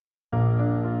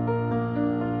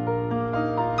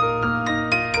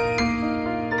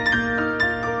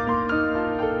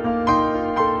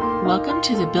Welcome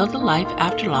to the Build a Life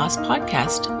After Loss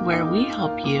podcast, where we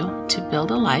help you to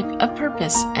build a life of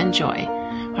purpose and joy.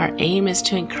 Our aim is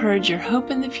to encourage your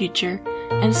hope in the future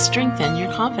and strengthen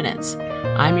your confidence.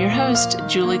 I'm your host,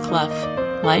 Julie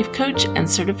Clough, life coach and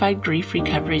certified grief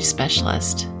recovery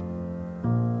specialist.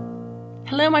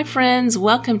 Hello, my friends.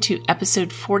 Welcome to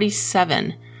episode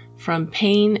 47, From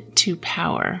Pain to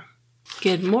Power.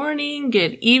 Good morning,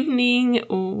 good evening,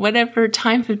 whatever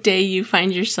time of day you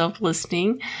find yourself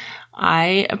listening.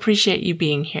 I appreciate you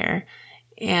being here,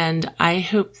 and I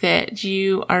hope that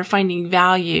you are finding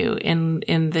value in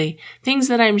the things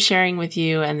that I'm sharing with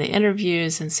you and the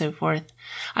interviews and so forth.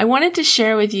 I wanted to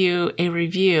share with you a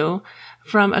review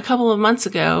from a couple of months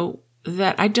ago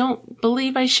that I don't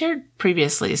believe I shared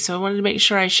previously, so I wanted to make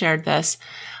sure I shared this.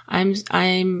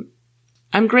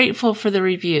 I'm grateful for the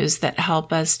reviews that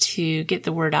help us to get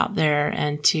the word out there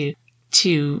and to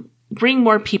bring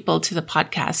more people to the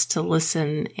podcast to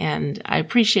listen. And I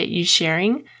appreciate you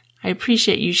sharing. I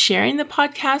appreciate you sharing the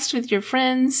podcast with your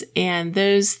friends and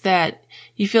those that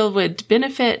you feel would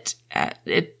benefit at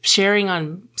it, sharing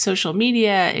on social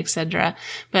media, etc.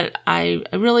 But I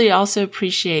really also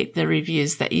appreciate the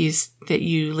reviews that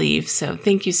you leave. So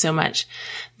thank you so much.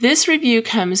 This review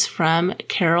comes from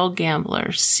Carol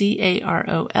Gambler, CarolGambler.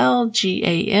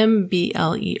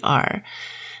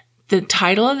 The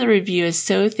title of the review is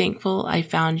 "So Thankful I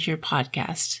Found Your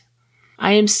Podcast."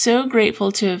 I am so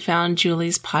grateful to have found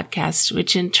Julie's podcast,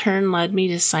 which in turn led me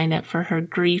to sign up for her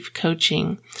grief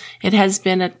coaching. It has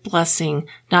been a blessing,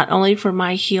 not only for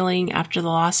my healing after the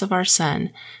loss of our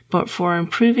son, but for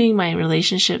improving my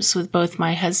relationships with both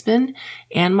my husband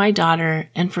and my daughter,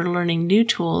 and for learning new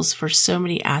tools for so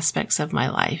many aspects of my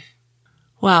life.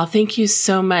 Wow, thank you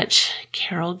so much,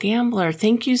 Carol Gambler.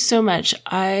 Thank you so much.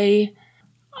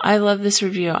 I love this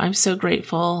review. I'm so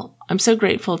grateful. I'm so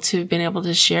grateful to have been able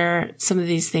to share some of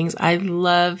these things. I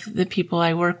love the people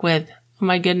I work with. Oh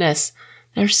my goodness.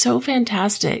 They're so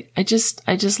fantastic. I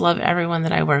just love everyone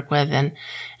that I work with, and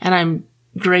I'm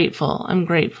grateful. I'm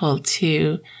grateful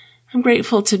to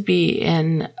be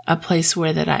in a place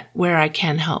where I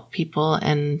can help people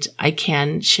and I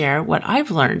can share what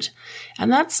I've learned.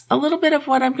 And that's a little bit of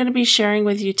what I'm going to be sharing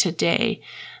with you today.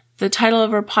 The title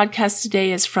of our podcast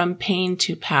today is From Pain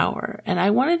to Power. And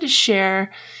I wanted to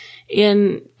share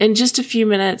in just a few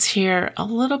minutes here a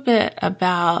little bit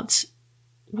about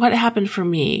what happened for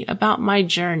me, about my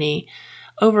journey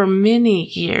over many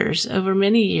years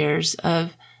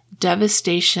of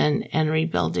devastation and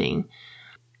rebuilding.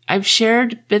 I've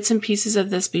shared bits and pieces of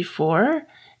this before,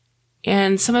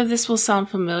 and some of this will sound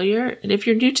familiar. And if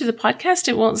you're new to the podcast,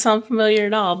 it won't sound familiar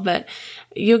at all, but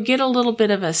you'll get a little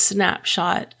bit of a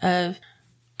snapshot of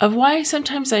why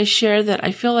sometimes I share that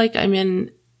I feel like I'm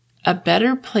in a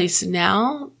better place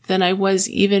now than I was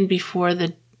even before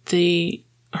the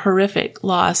horrific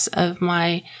loss of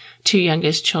my two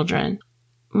youngest children.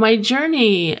 My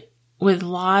journey with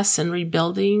loss and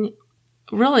rebuilding,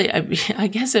 really, I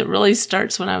guess it really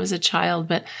starts when I was a child,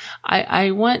 but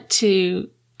I want to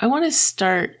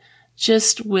start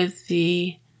just with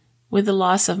the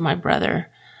loss of my brother.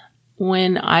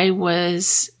 When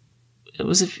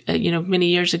many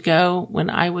years ago, when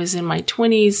I was in my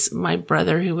 20s, my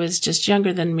brother, who was just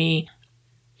younger than me,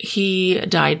 he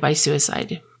died by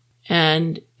suicide.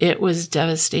 And it was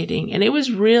devastating. And it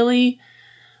was really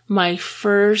my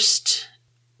first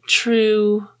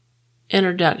true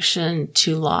introduction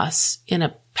to loss in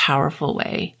a powerful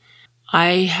way.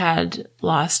 I had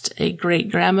lost a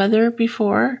great-grandmother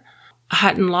before. I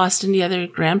hadn't lost any other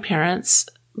grandparents,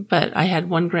 but I had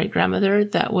one great-grandmother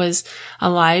that was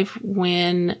alive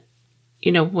when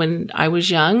I was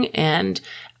young, and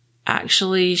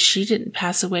actually she didn't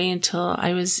pass away until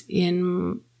I was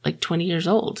in like 20 years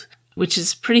old, which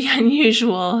is pretty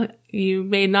unusual. You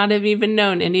may not have even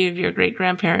known any of your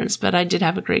great-grandparents, but I did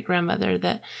have a great-grandmother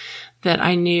that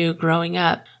I knew growing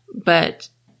up. But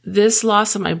this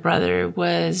loss of my brother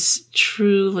was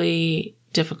truly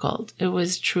difficult. It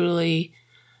was truly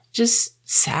just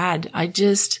sad. I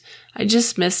just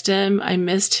missed him. I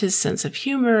missed his sense of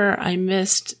humor. I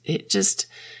missed it, just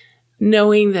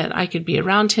knowing that I could be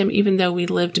around him, even though we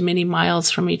lived many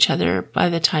miles from each other by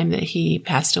the time that he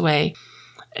passed away.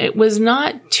 It was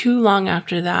not too long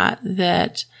after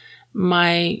that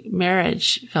my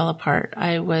marriage fell apart.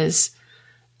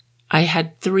 I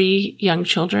had 3 young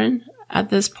children at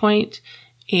this point,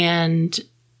 and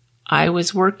I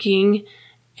was working,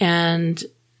 and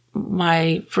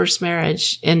my first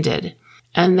marriage ended.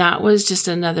 And that was just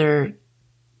another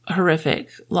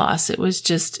horrific loss. It was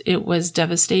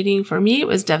devastating for me. It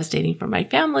was devastating for my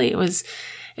family.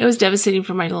 It was devastating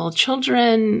for my little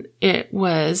children. It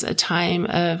was a time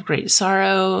of great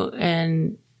sorrow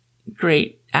and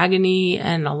great agony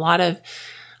and a lot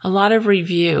of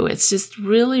review. It's just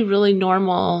really, really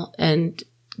normal. And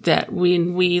that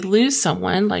when we lose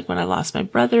someone, like when I lost my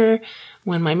brother,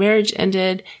 when my marriage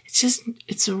ended,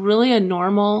 it's really a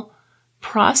normal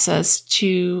process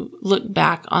to look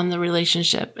back on the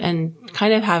relationship and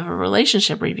kind of have a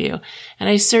relationship review. And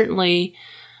I certainly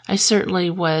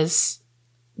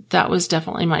that was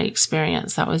definitely my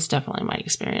experience.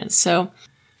 So,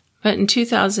 but in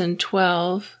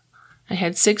 2012, I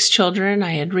had 6 children.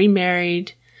 I had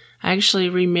remarried. I actually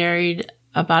remarried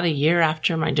about a year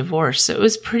after my divorce. So it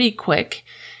was pretty quick.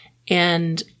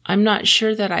 And I'm not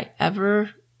sure that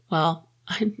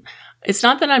it's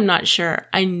not that I'm not sure.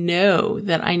 I know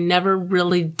that I never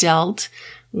really dealt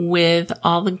with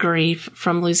all the grief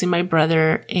from losing my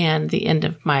brother and the end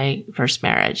of my first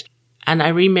marriage. And I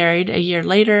remarried a year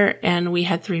later and we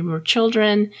had 3 more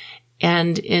children.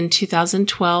 And in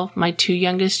 2012, my 2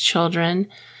 youngest children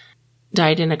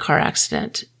died in a car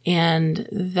accident. And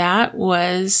that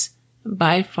was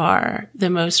by far the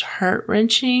most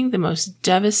heart-wrenching, the most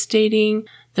devastating,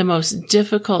 the most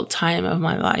difficult time of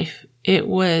my life. It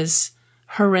was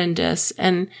horrendous.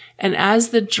 And as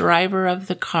the driver of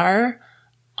the car,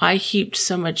 I heaped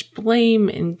so much blame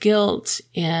and guilt,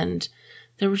 and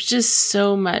there was just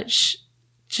so much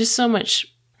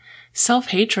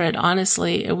self-hatred,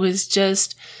 honestly. It was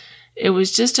just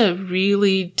a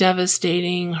really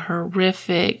devastating,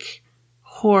 horrific,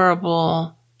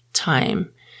 horrible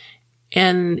time.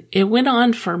 And it went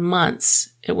on for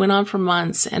months.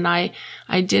 And I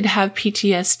did have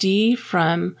PTSD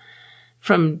from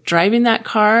driving that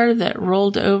car that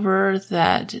rolled over,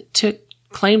 that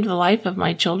claimed the life of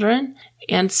my children.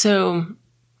 And so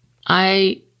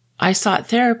I sought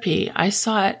therapy. I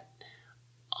sought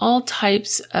all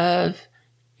types of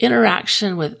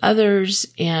interaction with others.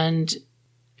 And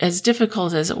as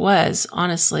difficult as it was,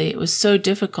 honestly, it was so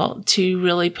difficult to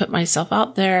really put myself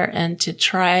out there and to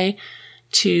try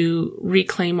to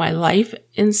reclaim my life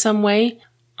in some way.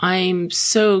 I'm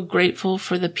so grateful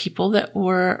for the people that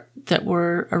were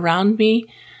around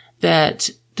me, that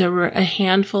there were a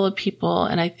handful of people.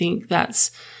 And I think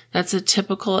that's a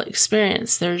typical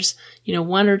experience. There's,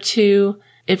 1 or 2,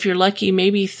 if you're lucky,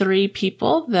 maybe 3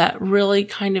 people that really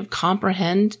kind of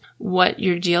comprehend what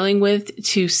you're dealing with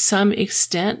to some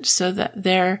extent so that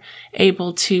they're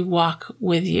able to walk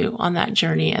with you on that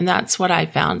journey. And that's what I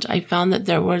found. I found that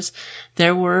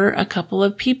there were a couple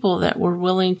of people that were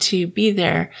willing to be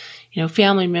there,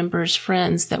 family members,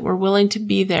 friends that were willing to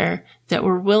be there, that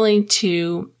were willing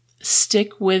to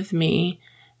stick with me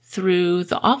through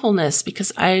the awfulness,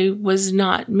 because I was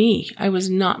not me. I was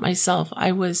not myself.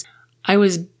 I was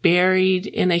buried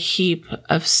in a heap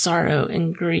of sorrow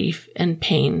and grief and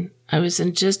pain. I was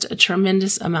in just a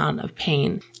tremendous amount of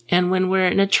pain. And when we're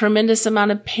in a tremendous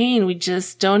amount of pain, we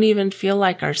just don't even feel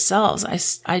like ourselves.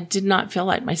 I did not feel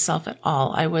like myself at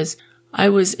all. I was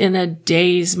in a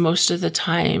daze most of the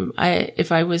time.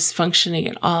 If I was functioning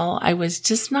at all, I was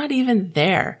just not even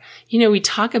there. We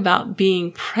talk about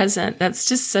being present. That's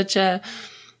such a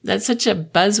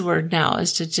buzzword now,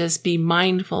 is to just be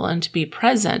mindful and to be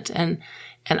present. And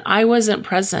I wasn't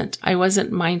present. I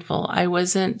wasn't mindful. I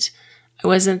wasn't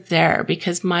there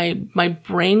because my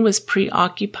brain was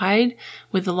preoccupied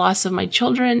with the loss of my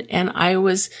children. And I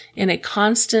was in a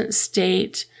constant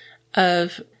state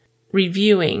of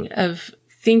reviewing, of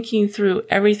thinking through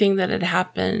everything that had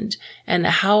happened and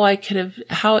how it could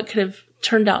have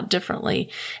turned out differently.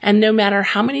 And no matter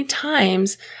how many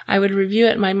times I would review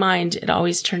it in my mind, it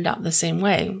always turned out the same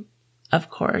way, of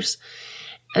course.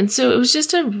 And so it was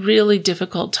just a really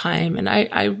difficult time. And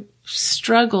I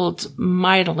struggled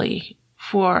mightily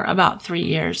for about 3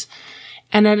 years.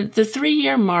 And at the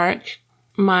 3-year mark,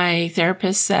 my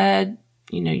therapist said,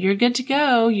 you're good to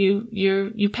go.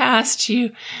 You passed.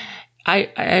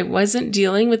 I wasn't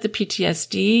dealing with the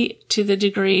PTSD to the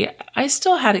degree. I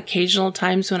still had occasional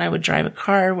times when I would drive a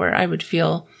car where I would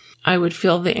feel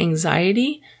the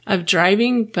anxiety of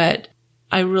driving, but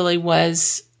I really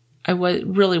was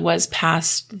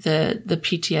past the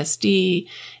PTSD,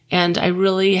 and I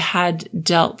really had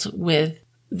dealt with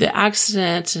the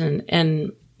accident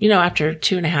and after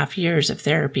 2.5 years of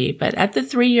therapy. But at the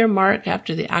 3-year mark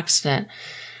after the accident,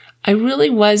 I really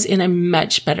was in a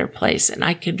much better place, and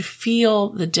I could feel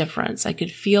the difference.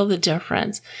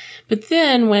 But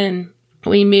then when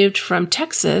we moved from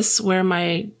Texas, where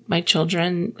my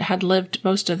children had lived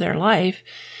most of their life,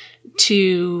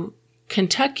 to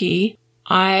Kentucky,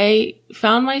 I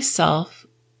found myself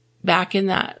back in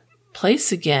that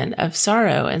place again of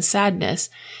sorrow and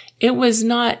sadness. it was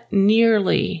not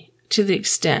nearly to the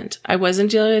extent. I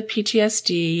wasn't dealing with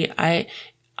PTSD.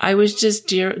 I was just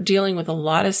dealing with a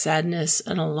lot of sadness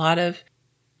and a lot of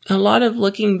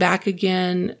looking back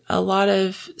again, a lot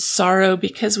of sorrow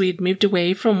because we had moved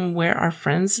away from where our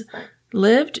friends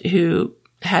lived who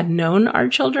had known our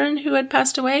children who had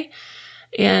passed away.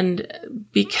 And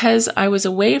because I was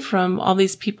away from all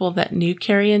these people that knew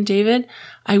Carrie and David,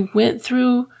 I went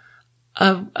through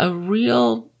a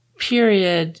real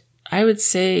period, I would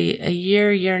say a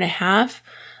year and a half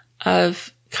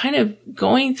of kind of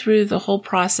going through the whole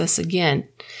process again.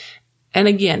 And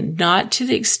again, not to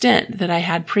the extent that I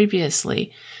had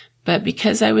previously, but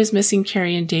because I was missing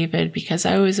Carrie and David, because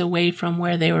I was away from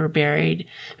where they were buried,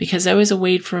 because I was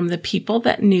away from the people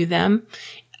that knew them,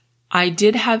 I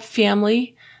did have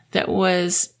family that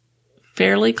was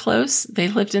fairly close. They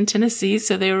lived in Tennessee,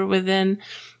 so they were within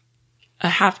a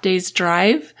half day's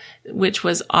drive, which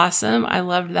was awesome. I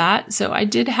loved that. So I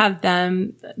did have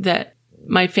them, that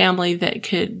my family that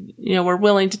could, were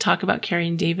willing to talk about Carrie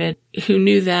and David, who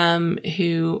knew them,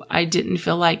 who I didn't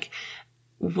feel like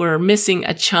were missing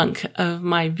a chunk of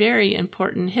my very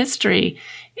important history.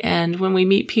 And when we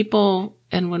meet people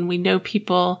and when we know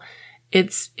people,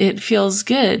 it feels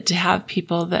good to have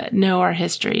people that know our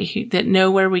history, that know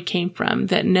where we came from,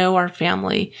 that know our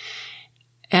family.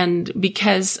 And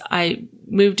because I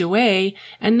moved away,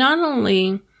 and not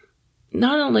only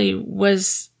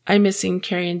was I missing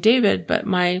Carrie and David, but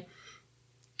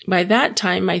by that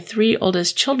time, my 3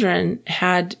 oldest children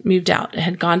had moved out,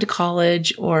 had gone to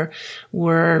college, or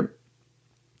were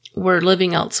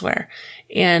living elsewhere.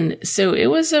 And so it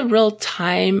was a real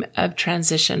time of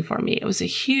transition for me. It was a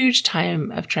huge time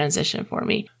of transition for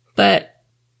me. But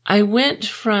I went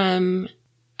from,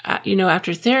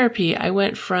 after therapy, I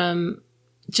went from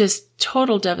just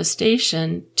total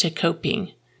devastation to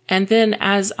coping. And then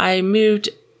as I moved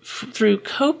through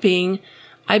coping,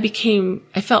 I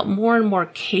felt more and more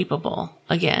capable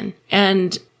again.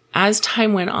 And as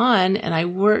time went on and I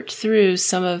worked through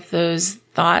some of those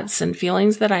thoughts and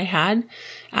feelings that I had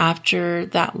after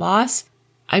that loss,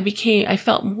 I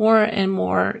felt more and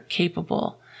more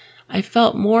capable. I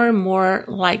felt more and more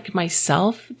like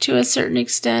myself to a certain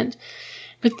extent.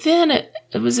 But then it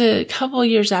was a couple of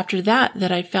years after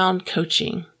that I found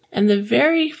coaching. And the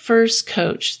very first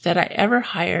coach that I ever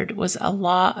hired was a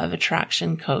law of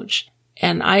attraction coach.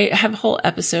 And I have a whole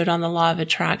episode on the law of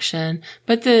attraction,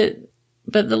 but the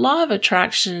law of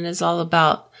attraction is all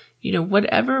about,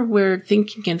 whatever we're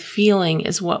thinking and feeling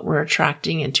is what we're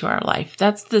attracting into our life.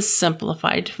 That's the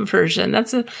simplified version.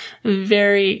 That's a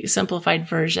very simplified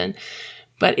version.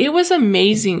 But it was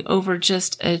amazing over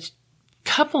just a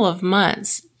couple of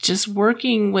months, just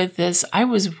working with this. I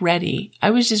was ready. I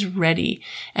was just ready.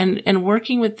 And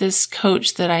working with this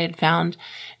coach that I had found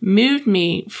moved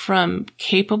me from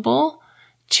capable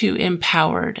to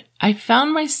empowered. I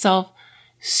found myself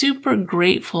super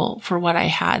grateful for what I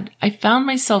had. I found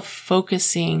myself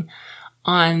focusing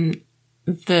on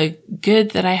the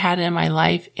good that I had in my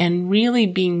life and really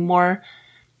being more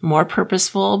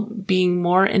purposeful, being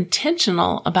more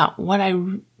intentional about what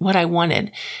I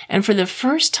wanted. And for the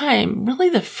first time, really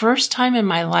the first time in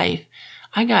my life,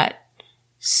 I got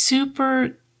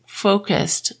super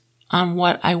focused on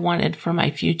what I wanted for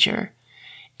my future.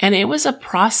 And it was a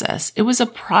process. It was a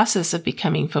process of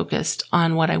becoming focused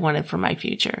on what I wanted for my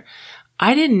future.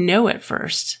 I didn't know at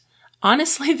first.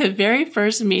 Honestly, the very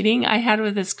first meeting I had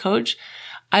with this coach,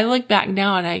 I look back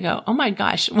now and I go, oh my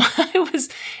gosh,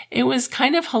 it was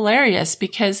kind of hilarious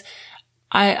because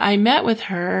I met with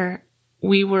her.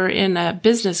 We were in a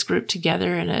business group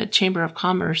together in a chamber of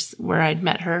commerce where I'd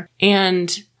met her.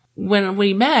 And when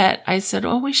we met, I said,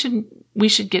 oh, we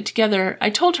should get together. I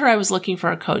told her I was looking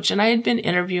for a coach and I had been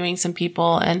interviewing some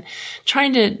people and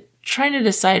trying to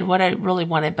decide what I really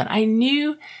wanted, but I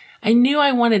knew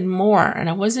I wanted more and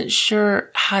I wasn't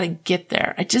sure how to get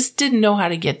there. I just didn't know how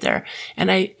to get there. And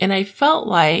I felt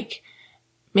like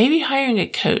maybe hiring a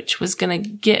coach was going to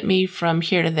get me from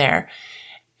here to there.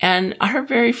 And our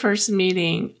very first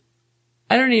meeting,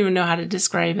 I don't even know how to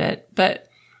describe it, but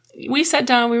we sat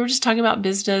down, we were just talking about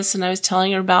business and I was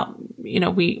telling her about,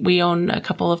 we own a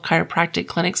couple of chiropractic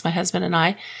clinics, my husband and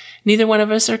I. Neither one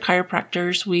of us are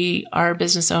chiropractors. We are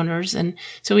business owners. And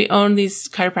so we own these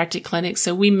chiropractic clinics.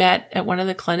 So we met at one of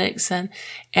the clinics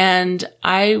and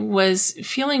I was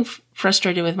feeling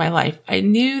frustrated with my life. I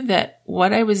knew that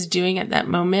what I was doing at that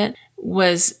moment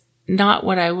was not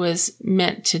what I was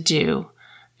meant to do.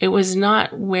 It was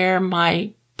not where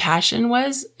my passion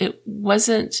was. It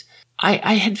wasn't,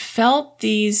 I had felt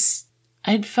this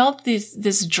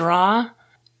draw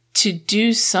to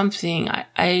do something.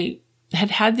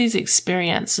 had these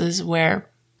experiences where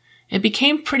it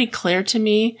became pretty clear to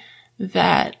me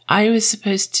that I was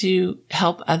supposed to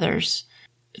help others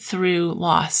through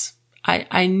loss.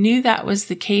 I knew that was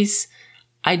the case.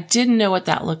 I didn't know what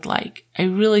that looked like. I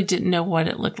really didn't know what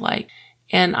it looked like.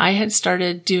 And I had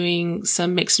started doing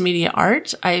some mixed media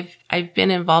art. I've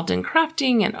been involved in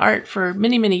crafting and art for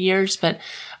many, many years, but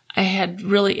I had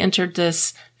really entered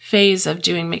this phase of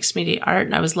doing mixed media art,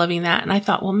 and I was loving that. And I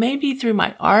thought, well, maybe through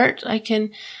my art, I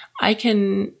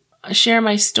can share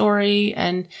my story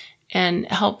and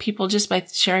help people just by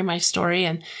sharing my story.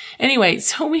 And anyway,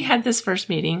 so we had this first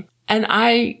meeting, and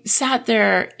I sat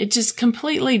there, it just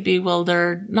completely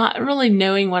bewildered, not really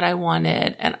knowing what I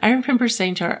wanted. And I remember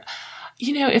saying to her,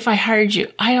 if I hired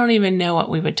you, I don't even know what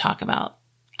we would talk about.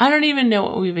 I don't even know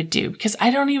what we would do because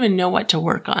I don't even know what to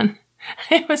work on.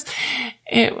 It was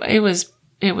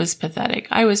pathetic.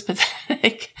 I was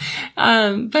pathetic.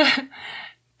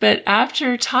 But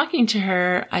after talking to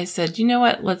her, I said, you know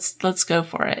what? Let's go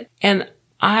for it. And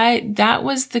that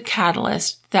was the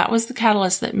catalyst. That was the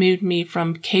catalyst that moved me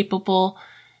from capable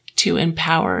to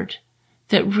empowered,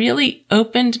 that really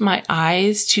opened my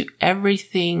eyes to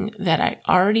everything that I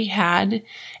already had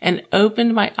and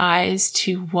opened my eyes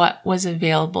to what was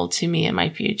available to me in my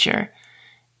future.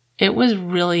 It was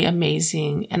really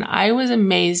amazing. And I was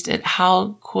amazed at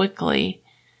how quickly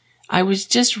I was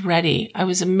just ready. I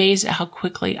was amazed at how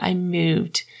quickly I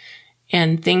moved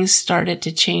and things started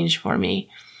to change for me.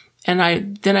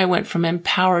 And then I went from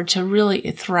empowered to really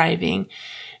thriving,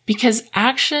 because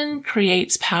action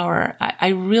creates power. I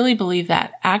really believe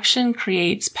that action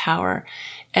creates power,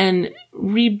 and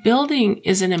rebuilding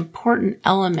is an important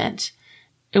element.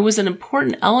 It was an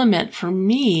important element for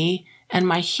me and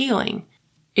my healing.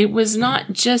 It was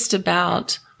not just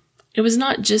about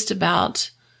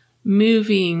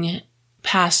moving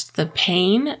past the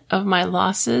pain of my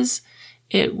losses.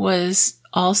 It was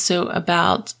also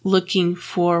about looking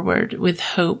forward with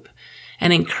hope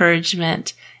and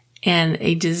encouragement and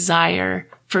a desire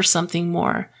for something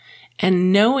more.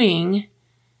 And knowing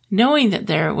that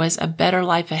there was a better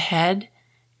life ahead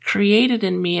created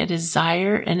in me a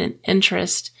desire and an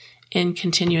interest in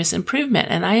continuous improvement.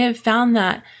 And I have found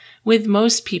that with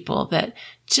most people, that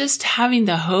just having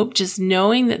the hope, just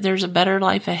knowing that there's a better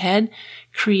life ahead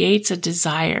creates a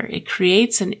desire. It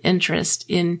creates an interest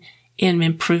in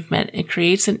improvement. It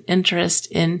creates an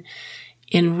interest in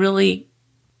really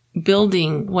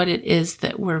building what it is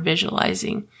that we're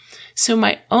visualizing. So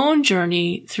my own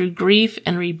journey through grief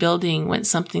and rebuilding went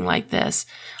something like this.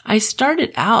 I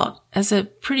started out as a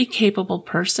pretty capable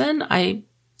person. I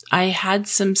had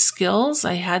some skills,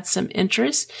 I had some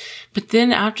interest, but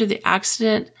then after the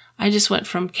accident, I just went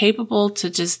from capable to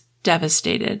just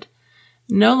devastated.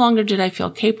 No longer did I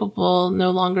feel capable. No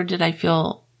longer did I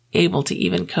feel able to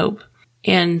even cope.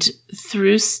 And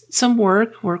through some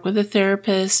work with a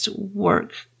therapist,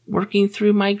 working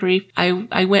through my grief,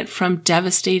 I went from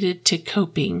devastated to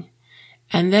coping.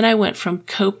 And then I went from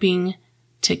coping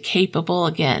to capable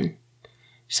again.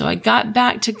 So I got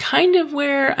back to kind of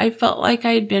where I felt like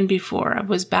I had been before. I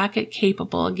was back at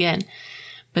capable again.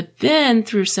 But then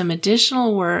through some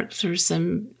additional work, through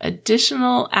some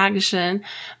additional action,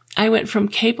 I went from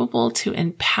capable to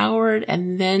empowered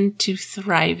and then to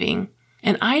thriving.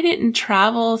 And I didn't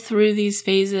travel through these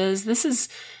phases. This is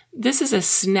a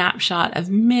snapshot of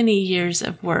many years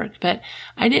of work, but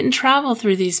I didn't travel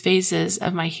through these phases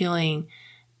of my healing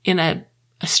in a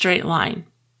straight line.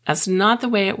 That's not the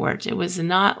way it worked. It was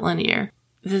not linear.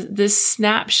 This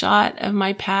snapshot of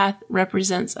my path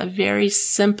represents a very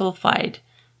simplified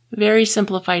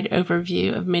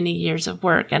overview of many years of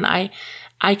work. And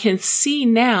I can see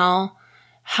now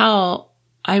how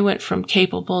I went from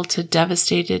capable to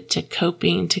devastated to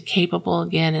coping to capable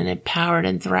again and empowered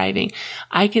and thriving.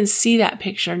 I can see that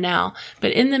picture now,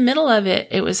 but in the middle of it,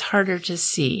 it was harder to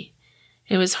see.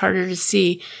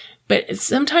 But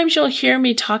sometimes you'll hear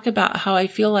me talk about how I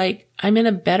feel like I'm in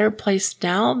a better place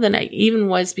now than I even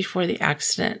was before the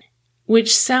accident,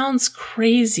 which sounds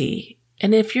crazy.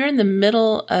 And if you're in the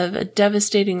middle of a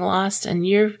devastating loss and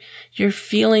you're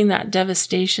feeling that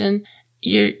devastation,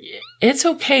 it's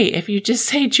okay if you just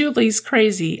say Julie's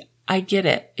crazy. I get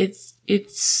it.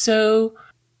 It's so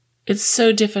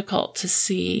difficult to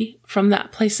see from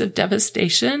that place of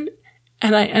devastation,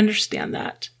 and I understand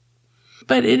that.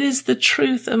 But it is the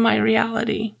truth of my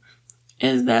reality,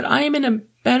 is that I am in a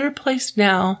better place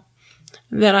now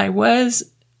than I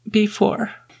was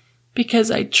before, because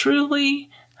I truly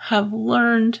have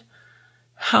learned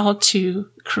how to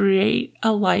create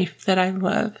a life that I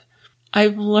love.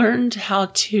 I've learned how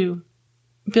to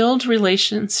build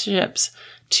relationships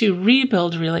to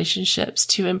rebuild relationships,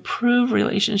 to improve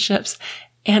relationships.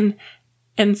 And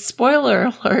spoiler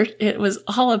alert, it was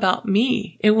all about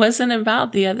me. It wasn't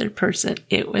about the other person.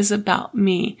 It was about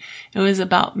me. It was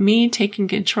about me taking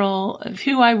control of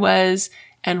who I was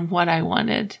and what I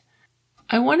wanted.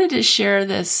 I wanted to share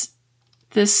this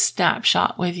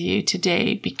snapshot with you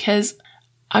today because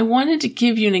I wanted to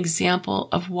give you an example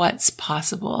of what's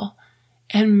possible.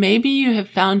 And maybe you have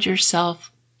found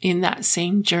yourself in that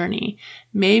same journey.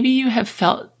 Maybe you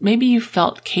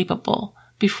felt capable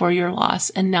before your loss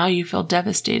and now you feel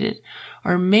devastated.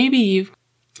 Or maybe you've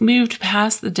moved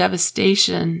past the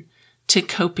devastation to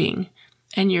coping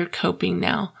and you're coping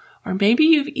now. Or maybe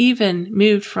you've even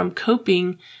moved from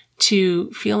coping to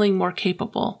feeling more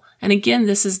capable. And again,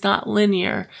 this is not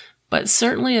linear, but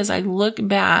certainly as I look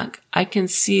back, I can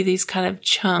see these kind of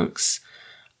chunks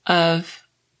of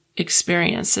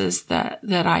experiences that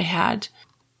I had.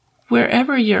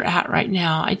 Wherever you're at right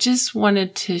now, I just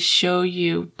wanted to show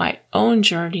you my own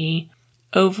journey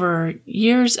over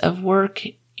years of work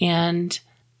and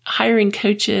hiring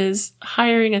coaches,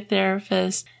 hiring a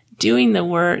therapist, doing the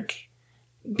work,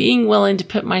 being willing to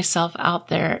put myself out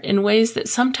there in ways that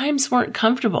sometimes weren't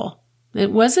comfortable.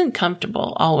 It wasn't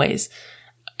comfortable always.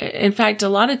 In fact, a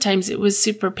lot of times it was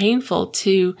super painful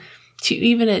to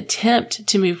even attempt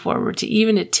to move forward, to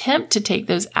even attempt to take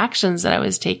those actions that I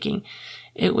was taking.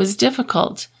 It was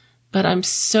difficult, but I'm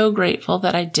so grateful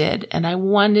that I did. And I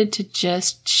wanted to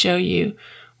just show you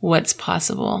what's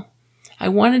possible. I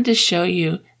wanted to show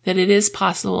you that it is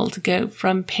possible to go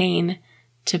from pain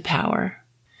to power.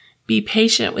 Be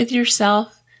patient with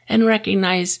yourself and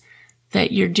recognize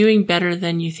that you're doing better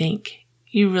than you think.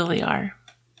 You really are.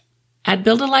 At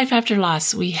Build a Life After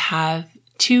Loss, we have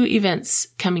 2 events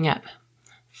coming up.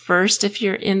 First, if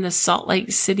you're in the Salt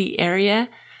Lake City area,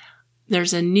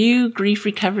 there's a new grief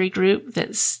recovery group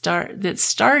that's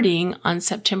starting on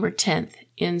September 10th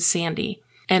in Sandy.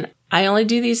 And I only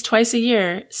do these twice a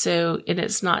year, so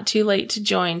it's not too late to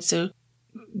join. So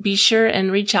be sure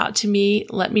and reach out to me.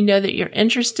 Let me know that you're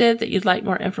interested, that you'd like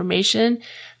more information.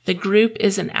 The group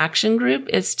is an action group.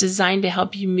 It's designed to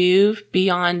help you move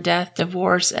beyond death,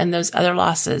 divorce, and those other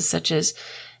losses such as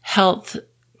health,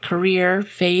 career,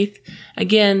 faith.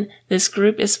 Again, this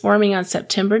group is forming on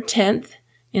September 10th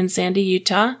in Sandy,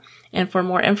 Utah. And for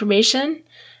more information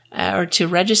or to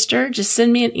register, just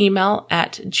send me an email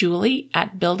at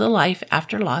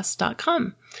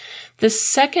julie@buildalifeafterloss.com. The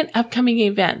second upcoming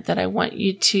event that I want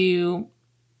you to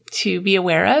be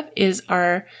aware of is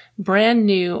our brand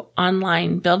new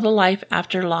online Build a Life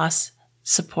After Loss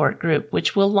support group,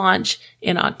 which will launch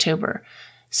in October.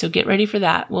 So get ready for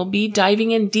that. We'll be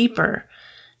diving in deeper.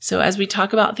 So as we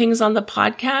talk about things on the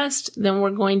podcast, then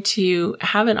we're going to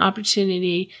have an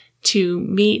opportunity to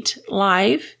meet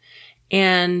live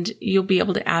and you'll be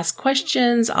able to ask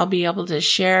questions. I'll be able to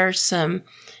share some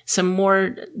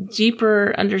more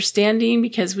deeper understanding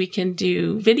because we can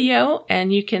do video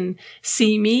and you can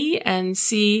see me and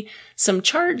see some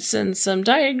charts and some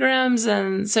diagrams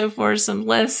and so forth, some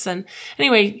lists. And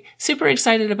anyway, super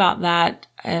excited about that.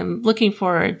 I'm looking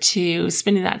forward to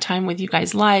spending that time with you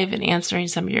guys live and answering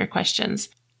some of your questions.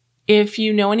 If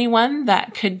you know anyone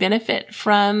that could benefit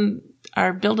from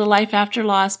our Build a Life After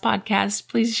Loss podcast,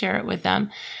 please share it with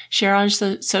them. Share on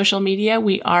social media.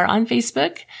 We are on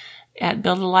Facebook at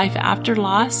Build a Life After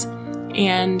Loss,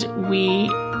 and we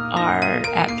are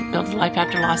at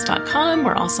buildalifeafterloss.com.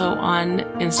 We're also on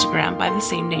Instagram by the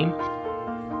same name.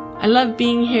 I love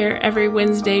being here every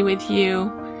Wednesday with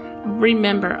you.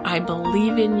 Remember, I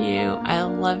believe in you. I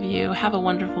love you. Have a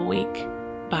wonderful week.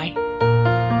 Bye.